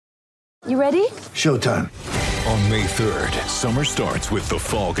You ready? Showtime. On May 3rd, summer starts with The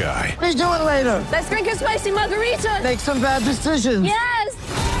Fall Guy. Let's do it later. Let's drink a spicy margarita. Make some bad decisions. Yes!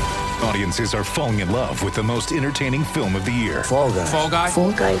 Audiences are falling in love with the most entertaining film of the year. Fall Guy. Fall Guy?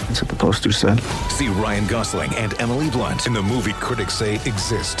 Fall guy. That's what the poster said. See Ryan Gosling and Emily Blunt in the movie critics say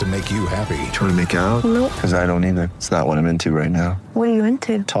exists to make you happy. Trying to make it out? Nope. Because I don't either. It's not what I'm into right now. What are you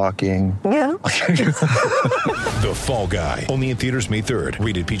into? Talking. Yeah. The Fall Guy. Only in theaters May 3rd.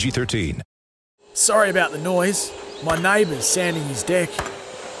 Rated PG-13. Sorry about the noise. My neighbour's sanding his deck.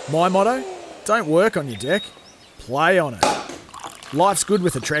 My motto? Don't work on your deck. Play on it. Life's good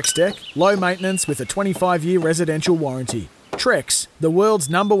with a Trex deck. Low maintenance with a 25-year residential warranty. Trex, the world's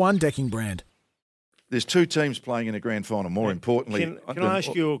 #1 decking brand. There's two teams playing in a grand final. More importantly... Can I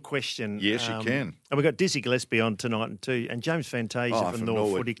ask you a question? Yes, you can. And we've got Dizzy Gillespie on tonight and James Fantasia from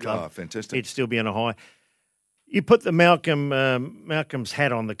North Footy Club. Oh, fantastic. He'd still be on a high. You put the Malcolm's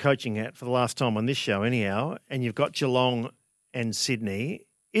hat on, the coaching hat, for the last time on this show anyhow, and you've got Geelong and Sydney.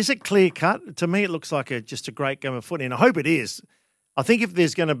 Is it clear-cut? To me, it looks like just a great game of footy, and I hope it is. I think if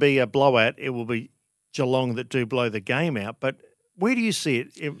there's going to be a blowout, it will be Geelong that do blow the game out. But where do you see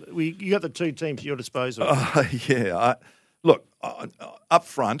it? You got the two teams at your disposal. Look, up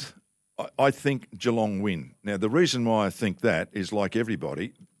front, I think Geelong win. Now, the reason why I think that is, like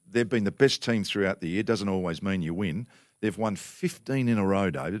everybody, they've been the best team throughout the year. Doesn't always mean you win. They've won 15 in a row,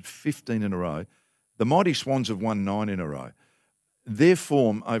 David, 15 in a row. The Mighty Swans have won 9 in a row. Their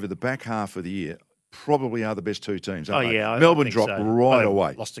form over the back half of the year probably are the best two teams. Melbourne dropped right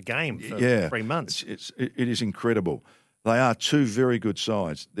away. Lost a game for 3 months. It is incredible. They are two very good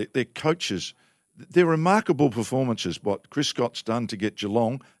sides. Their coaches, they're remarkable performances. What Chris Scott's done to get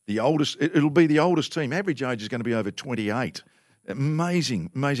Geelong, the oldest, it'll be the oldest team. Average age is going to be over 28.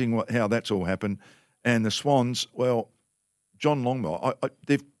 Amazing how that's all happened. And the Swans, well, John Longmire,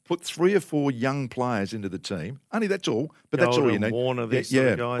 they've put 3 or 4 young players into the team. Only that's all, but that's all you need. Warner, these sort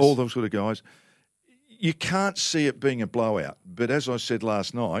of guys. All those sort of guys. You can't see it being a blowout. But as I said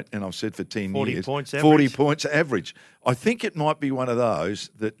last night, and I've said for 10 years, 40 points average. I think it might be one of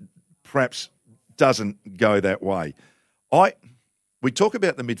those that perhaps doesn't go that way. We talk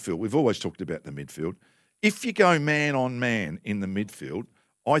about the midfield. We've always talked about the midfield. If you go man on man in the midfield,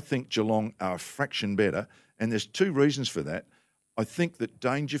 I think Geelong are a fraction better, and there's 2 reasons for that. I think that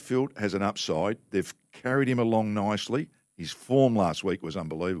Dangerfield has an upside. They've carried him along nicely. His form last week was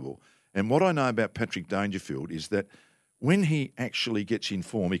unbelievable. And what I know about Patrick Dangerfield is that when he actually gets in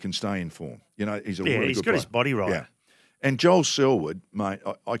form, he can stay in form. You know, he's a really good player. He's got his body right. Yeah. And Joel Selwood, mate,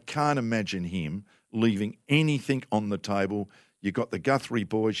 I can't imagine him leaving anything on the table. You've got the Guthrie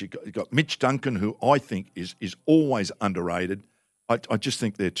boys. You've got Mitch Duncan, who I think is always underrated. I just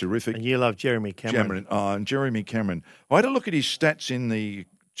think they're terrific. And you love Jeremy Cameron. And Jeremy Cameron. I had a look at his stats in the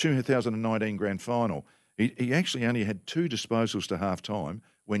 2019 grand final. He actually only had 2 disposals to half-time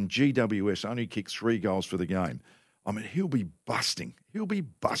when GWS only kicked 3 goals for the game. I mean, he'll be busting.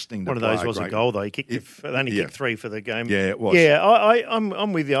 One of those was a goal, though. He kicked only kicked 3 for the game. Yeah, it was. Yeah,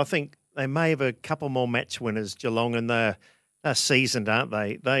 I'm with you. I think they may have a couple more match winners, Geelong, and they're seasoned, aren't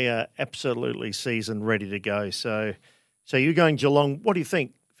they? They are absolutely seasoned, ready to go. So you're going Geelong. What do you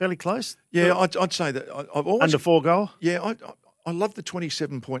think? Fairly close? Yeah, I'd say that. I've always under 4 goal? Yeah, I love the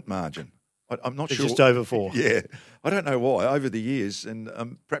 27-point margin. I'm not sure. Just over 4. Yeah. I don't know why, over the years, and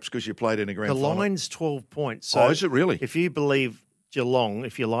perhaps because you played in a grand final. The line's 12 points. So is it really? If you believe Geelong,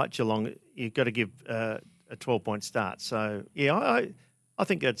 if you like Geelong, you've got to give a 12-point start. So, yeah, I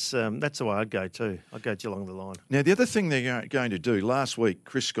think that's the way I'd go too. I'd go Geelong the line. Now, the other thing they're going to do, last week,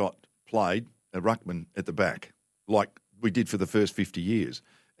 Chris Scott played a ruckman at the back, like we did for the first 50 years.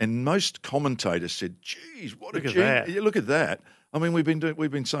 And most commentators said, geez, what look a at that. Yeah, look at that. I mean, we've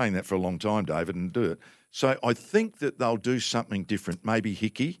been saying that for a long time, David, and do it. So I think that they'll do something different. Maybe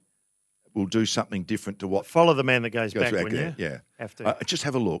Hickey will do something different to what... Follow the man that goes back, wouldn't you? Yeah. Have to. Just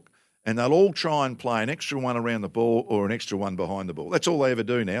have a look. And they'll all try and play an extra one around the ball or an extra one behind the ball. That's all they ever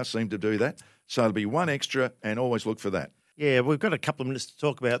do now, seem to do that. So it'll be one extra and always look for that. Yeah, we've got a couple of minutes to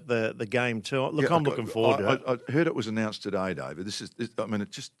talk about the game too. Look, I'm looking forward to it. I heard it was announced today, David. It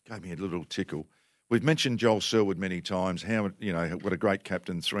just gave me a little tickle. We've mentioned Joel Selwood many times. What a great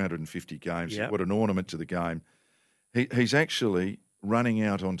captain, 350 games. Yep. What an ornament to the game. He's actually running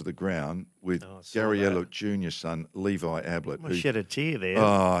out onto the ground with Gary Elliott Jr.'s son, Levi Ablett. I shed a tear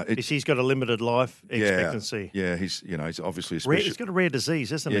there. He's got a limited life expectancy. Yeah, he's obviously a special... He's got a rare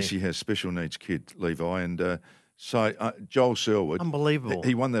disease, hasn't he? Yes, he has special needs kid, Levi, and... So Joel Selwood, unbelievable.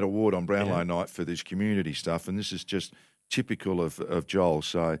 He won that award on Brownlow night for this community stuff, and this is just typical of Joel.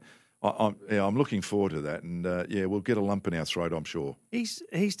 So I'm looking forward to that, and we'll get a lump in our throat, I'm sure.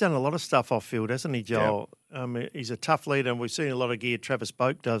 He's done a lot of stuff off field, hasn't he, Joel? Yep. He's a tough leader, and we've seen a lot of gear Travis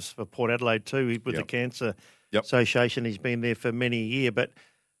Boak does for Port Adelaide too, with the Cancer Association. He's been there for many a year, but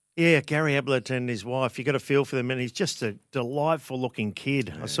Gary Ablett and his wife, you got a feel for them, and he's just a delightful-looking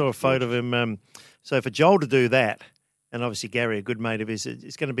kid. I saw a photo of him. So for Joel to do that, and obviously Gary, a good mate of his,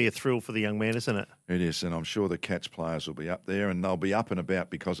 it's going to be a thrill for the young man, isn't it? It is, and I'm sure the Cats players will be up there, and they'll be up and about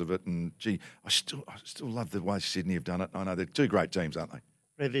because of it. And gee, I still love the way Sydney have done it. I know they're two great teams, aren't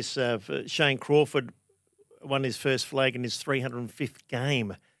they? This Shane Crawford won his first flag in his 305th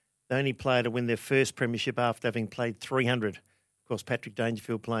game. The only player to win their first premiership after having played 300. Of course, Patrick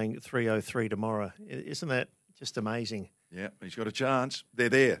Dangerfield playing 303 tomorrow. Isn't that just amazing? Yeah, he's got a chance. They're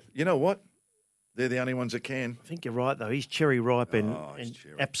there. You know what? They're the only ones that can. I think you're right, though. He's cherry ripe and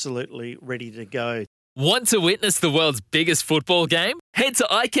absolutely ready to go. Want to witness the world's biggest football game? Head to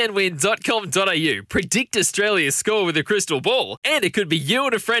iCanWin.com.au, predict Australia's score with a crystal ball, and it could be you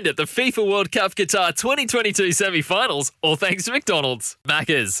and a friend at the FIFA World Cup Qatar 2022 semi-finals, all thanks to McDonald's.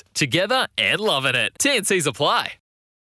 Maccas, together and loving it. TNCs apply.